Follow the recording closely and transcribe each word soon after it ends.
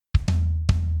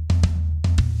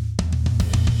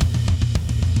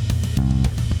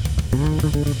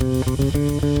Hello,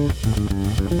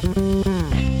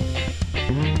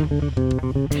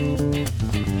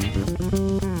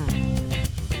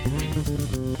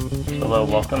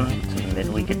 welcome to the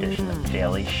midweek edition of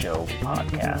Daily Show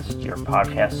Podcast, your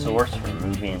podcast source for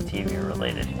movie and TV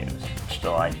related news. It's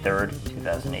July 3rd,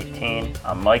 2018.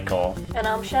 I'm Michael. And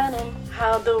I'm Shannon.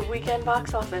 How'd the weekend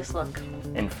box office look?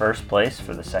 In first place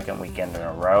for the second weekend in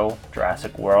a row,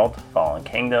 Jurassic World: Fallen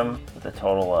Kingdom, with a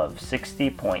total of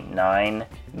 $60.9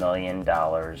 million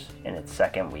in its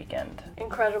second weekend.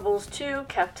 Incredibles 2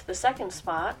 kept the second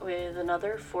spot with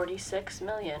another $46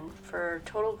 million for a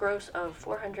total gross of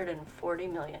 $440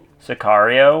 million.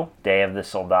 Sicario: Day of the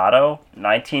Soldado,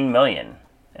 $19 million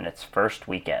in its first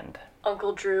weekend.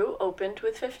 Uncle Drew opened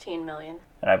with $15 million.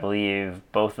 And I believe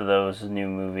both of those new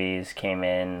movies came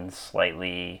in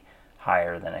slightly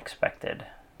higher than expected.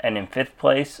 And in fifth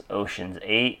place, Ocean's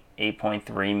 8,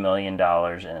 $8.3 million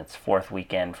in its fourth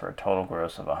weekend for a total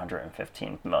gross of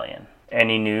 $115 million.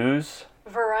 Any news?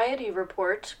 Variety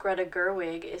reports Greta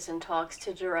Gerwig is in talks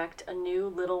to direct a new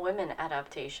Little Women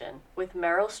adaptation with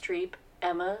Meryl Streep,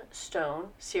 Emma Stone,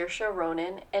 Saoirse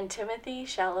Ronan, and Timothée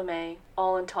Chalamet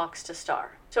all in talks to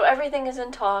star. So everything is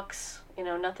in talks,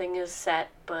 nothing is set,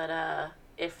 but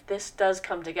if this does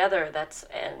come together, that's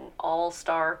an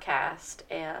all-star cast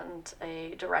and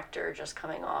a director just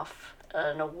coming off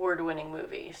an award-winning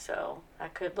movie, so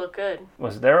that could look good.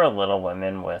 Was there a Little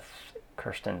Women with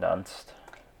Kirsten Dunst?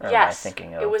 Or yes, am I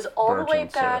thinking of it was all the way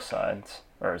Virgin back. Suicides?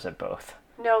 Or is it both?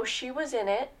 No, she was in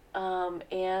it,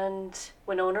 and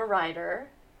Winona Ryder,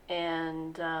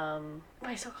 and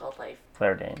my so-called life.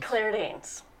 Claire Danes. Claire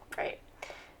Danes, right.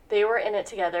 They were in it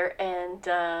together, and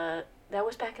that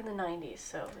was back in the 90s,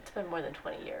 so it's been more than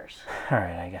 20 years.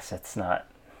 Alright, I guess it's not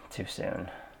too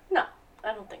soon. No,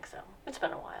 I don't think so. It's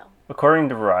been a while. According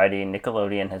to Variety,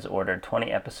 Nickelodeon has ordered 20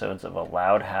 episodes of a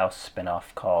Loud House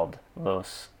spin-off called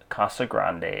Los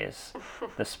Casagrandes.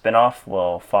 The spin-off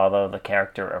will follow the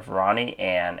character of Ronnie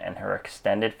Ann and her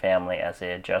extended family as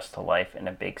they adjust to life in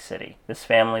a big city. This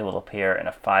family will appear in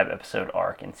a 5-episode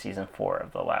arc in season 4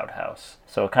 of The Loud House.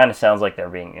 So it kind of sounds like they're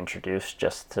being introduced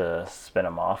just to spin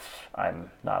them off.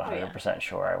 I'm not 100%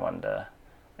 sure. I wanted to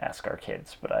ask our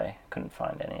kids, but I couldn't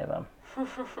find any of them.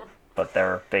 But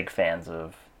they're big fans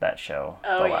of that show,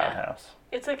 The Loud House.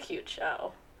 It's a cute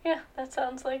show. Yeah, that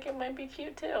sounds like it might be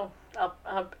cute too.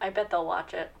 I bet they'll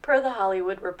watch it. Per The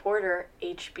Hollywood Reporter,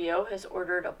 HBO has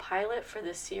ordered a pilot for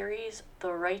the series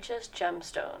The Righteous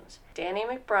Gemstones. Danny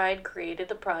McBride created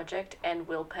the project and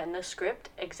will pen the script,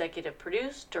 executive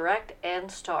produce, direct, and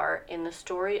star in the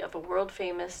story of a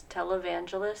world-famous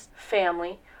televangelist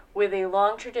family with a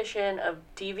long tradition of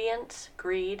deviance,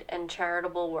 greed, and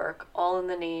charitable work, all in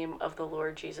the name of the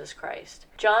Lord Jesus Christ.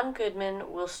 John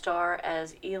Goodman will star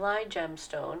as Eli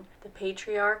Gemstone, the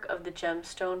patriarch of the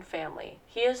Gemstone family.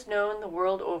 He is known the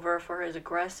world over for his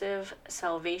aggressive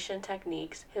salvation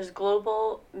techniques, his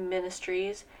global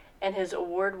ministries, and his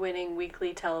award-winning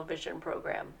weekly television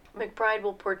program. McBride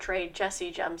will portray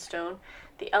Jesse Gemstone,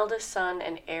 the eldest son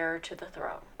and heir to the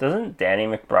throne. Doesn't Danny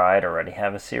McBride already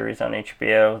have a series on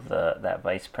HBO, that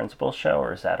Vice Principal show,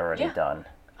 or is that already done?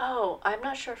 Oh, I'm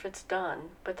not sure if it's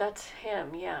done, but that's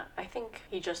him, yeah. I think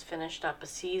he just finished up a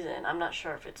season. I'm not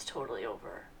sure if it's totally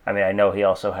over. I mean, I know he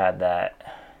also had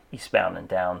that Eastbound and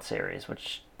Down series,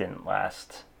 which didn't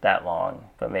last that long,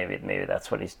 but maybe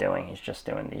that's what he's doing. He's just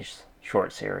doing these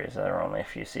short series that are only a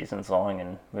few seasons long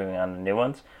and moving on to new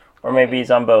ones. Or maybe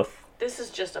he's on both. This is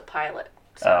just a pilot.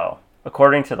 So. Oh.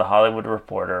 According to The Hollywood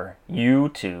Reporter,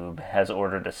 YouTube has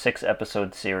ordered a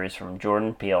 6-episode series from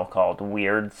Jordan Peele called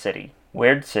Weird City.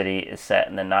 Weird City is set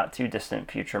in the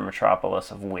not-too-distant future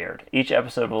metropolis of Weird. Each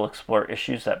episode will explore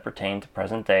issues that pertain to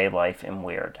present-day life in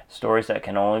Weird, stories that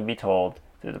can only be told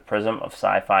through the prism of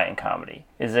sci-fi and comedy.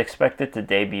 It is expected to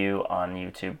debut on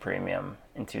YouTube Premium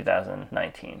in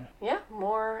 2019. Yeah,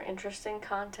 more interesting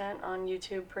content on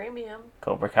YouTube Premium.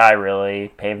 Cobra Kai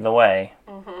really paved the way.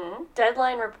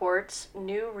 Deadline reports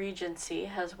New Regency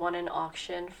has won an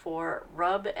auction for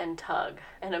Rub and Tug,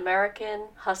 an American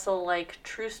hustle-like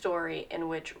true story in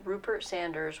which Rupert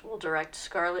Sanders will direct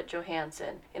Scarlett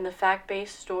Johansson in the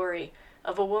fact-based story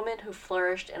of a woman who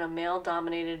flourished in a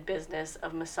male-dominated business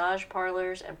of massage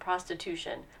parlors and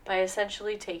prostitution by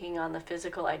essentially taking on the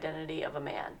physical identity of a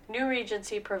man. New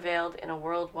Regency prevailed in a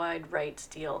worldwide rights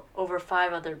deal over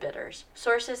 5 other bidders.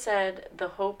 Sources said the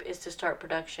hope is to start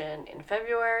production in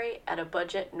February at a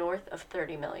budget north of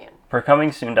 $30 million. Per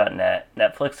ComingSoon.net,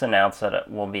 Netflix announced that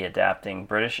it will be adapting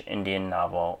British Indian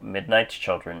novel Midnight's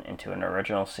Children into an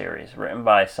original series written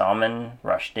by Salman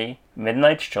Rushdie.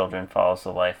 Midnight's Children follows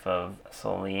the life of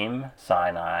Salim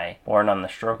Sinai, born on the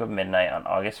stroke of midnight on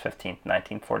August 15,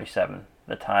 1947,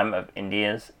 the time of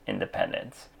India's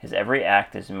independence. His every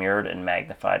act is mirrored and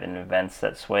magnified in events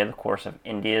that sway the course of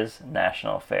India's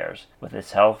national affairs, with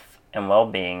his health and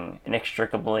well-being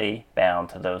inextricably bound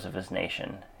to those of his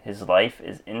nation. His life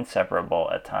is inseparable,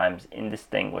 at times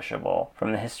indistinguishable,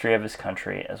 from the history of his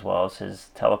country, as well as his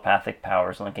telepathic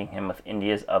powers linking him with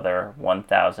India's other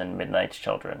 1,000 Midnight's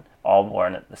children, all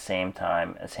born at the same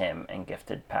time as him and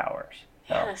gifted powers.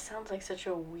 Yeah, that sounds like such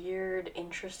a weird,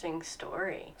 interesting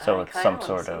story. So it's some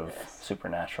sort of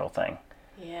supernatural thing.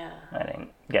 Yeah. I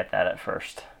didn't get that at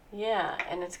first. Yeah,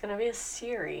 and it's going to be a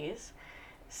series,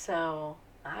 so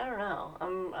I don't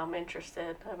know. I'm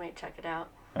interested. I might check it out.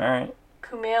 All right.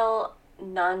 Kumail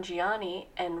Nanjiani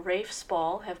and Rafe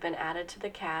Spall have been added to the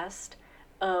cast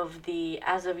of the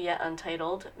as of yet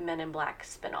untitled Men in Black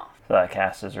spinoff. So that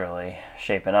cast is really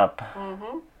shaping up.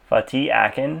 Mm-hmm. Fatih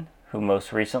Akin, who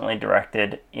most recently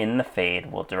directed In the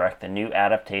Fade, will direct the new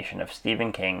adaptation of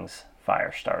Stephen King's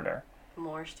Firestarter.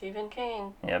 More Stephen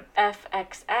King. Yep.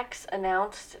 FXX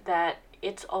announced that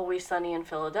It's Always Sunny in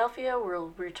Philadelphia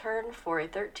will return for a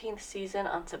 13th season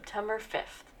on September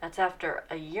 5th. That's after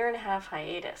a 1.5-year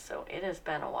hiatus, so it has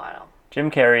been a while. Jim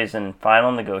Carrey is in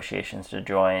final negotiations to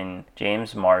join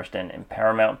James Marsden in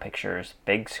Paramount Pictures'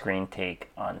 big screen take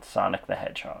on Sonic the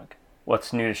Hedgehog.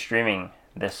 What's new to streaming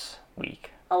this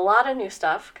week? A lot of new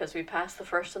stuff, because we passed the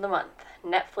first of the month.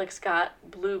 Netflix got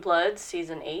Blue Bloods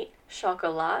Season 8,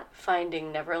 Chocolat,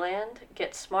 Finding Neverland,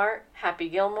 Get Smart, Happy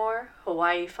Gilmore,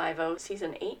 Hawaii Five-0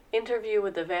 Season 8, Interview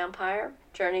with the Vampire,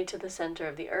 Journey to the Center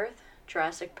of the Earth,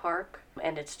 Jurassic Park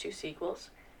and its 2 sequels,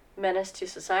 Menace to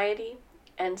Society,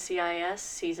 NCIS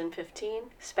Season 15,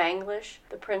 Spanglish,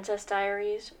 The Princess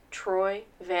Diaries, Troy,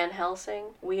 Van Helsing,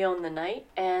 We Own the Night,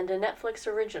 and a Netflix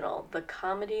original, The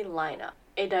Comedy Lineup.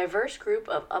 A diverse group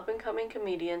of up-and-coming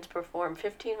comedians perform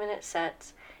 15-minute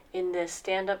sets in this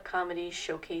stand-up comedy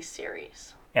showcase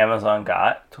series. Amazon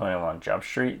got 21 Jump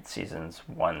Street Seasons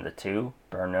 1-2,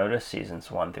 Burn Notice Seasons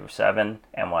 1-7,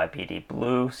 NYPD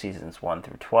Blue Seasons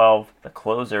 1-12, The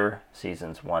Closer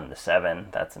Seasons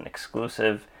 1-7, that's an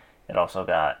exclusive. It also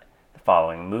got the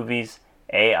following movies: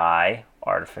 AI,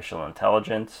 Artificial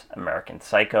Intelligence, American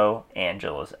Psycho,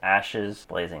 Angela's Ashes,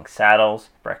 Blazing Saddles,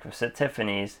 Breakfast at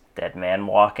Tiffany's, Dead Man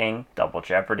Walking, Double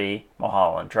Jeopardy,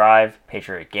 Mulholland Drive,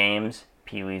 Patriot Games,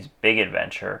 Pee-wee's Big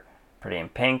Adventure, Pretty in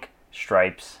Pink,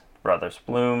 Stripes, Brothers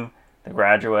Bloom, The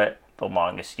Graduate, The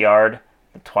Longest Yard,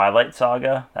 The Twilight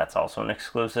Saga, that's also an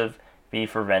exclusive, V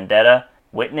for Vendetta,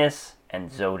 Witness,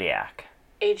 and Zodiac.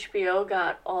 HBO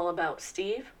got All About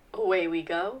Steve, Away We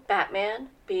Go, Batman,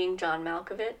 Being John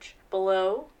Malkovich,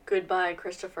 Below, Goodbye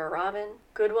Christopher Robin,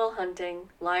 Good Will Hunting,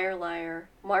 Liar Liar,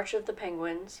 March of the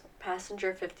Penguins,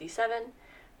 Passenger 57,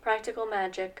 Practical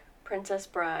Magic, Princess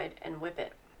Bride, and Whip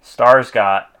It. Stars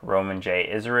got Roman J.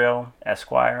 Israel,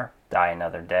 Esquire, Die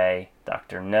Another Day,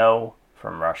 Dr. No,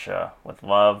 From Russia with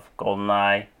Love,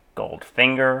 Goldeneye,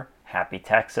 Goldfinger, Happy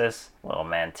Texas, Little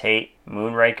Man Tate,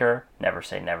 Moonraker, Never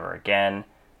Say Never Again,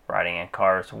 Riding in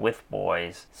Cars with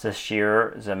Boys,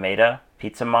 Sashir Zameda,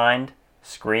 Pizza Mind,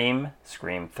 Scream,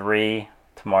 Scream 3,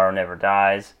 Tomorrow Never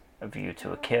Dies, A View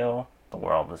to a Kill, The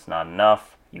World Is Not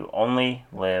Enough, You Only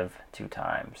Live 2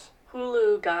 Times.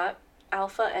 Hulu got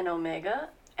Alpha and Omega,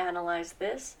 Analyze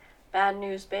This, Bad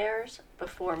News Bears,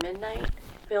 Before Midnight,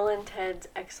 Bill and Ted's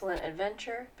Excellent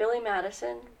Adventure, Billy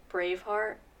Madison,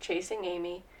 Braveheart, Chasing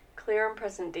Amy, Clear and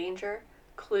Present Danger,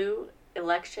 Clue,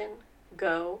 Election,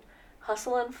 Go,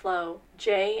 Hustle and Flow,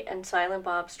 Jay and Silent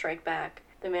Bob Strike Back,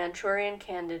 The Manchurian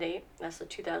Candidate, that's the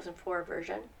 2004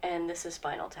 version, and This is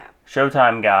Spinal Tap.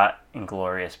 Showtime got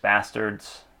Inglourious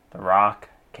Bastards, The Rock,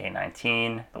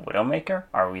 K-19, The Widowmaker,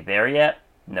 Are We There Yet?,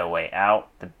 No Way Out,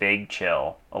 The Big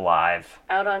Chill, Alive.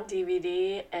 Out on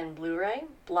DVD and Blu-ray,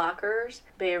 Blockers,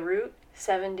 Beirut,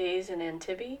 7 Days in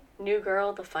Antibes, New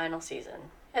Girl, The Final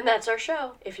Season. And that's our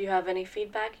show. If you have any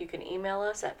feedback, you can email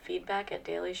us at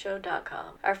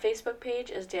feedback@dailyshow.com. Our Facebook page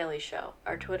is Daily Show.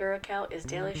 Our Twitter account is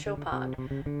Daily Show Pod.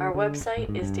 Our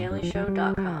website is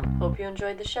dailyshow.com. Hope you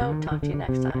enjoyed the show. Talk to you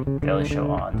next time. Daily Show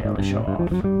on, Daily Show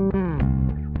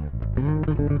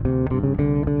off.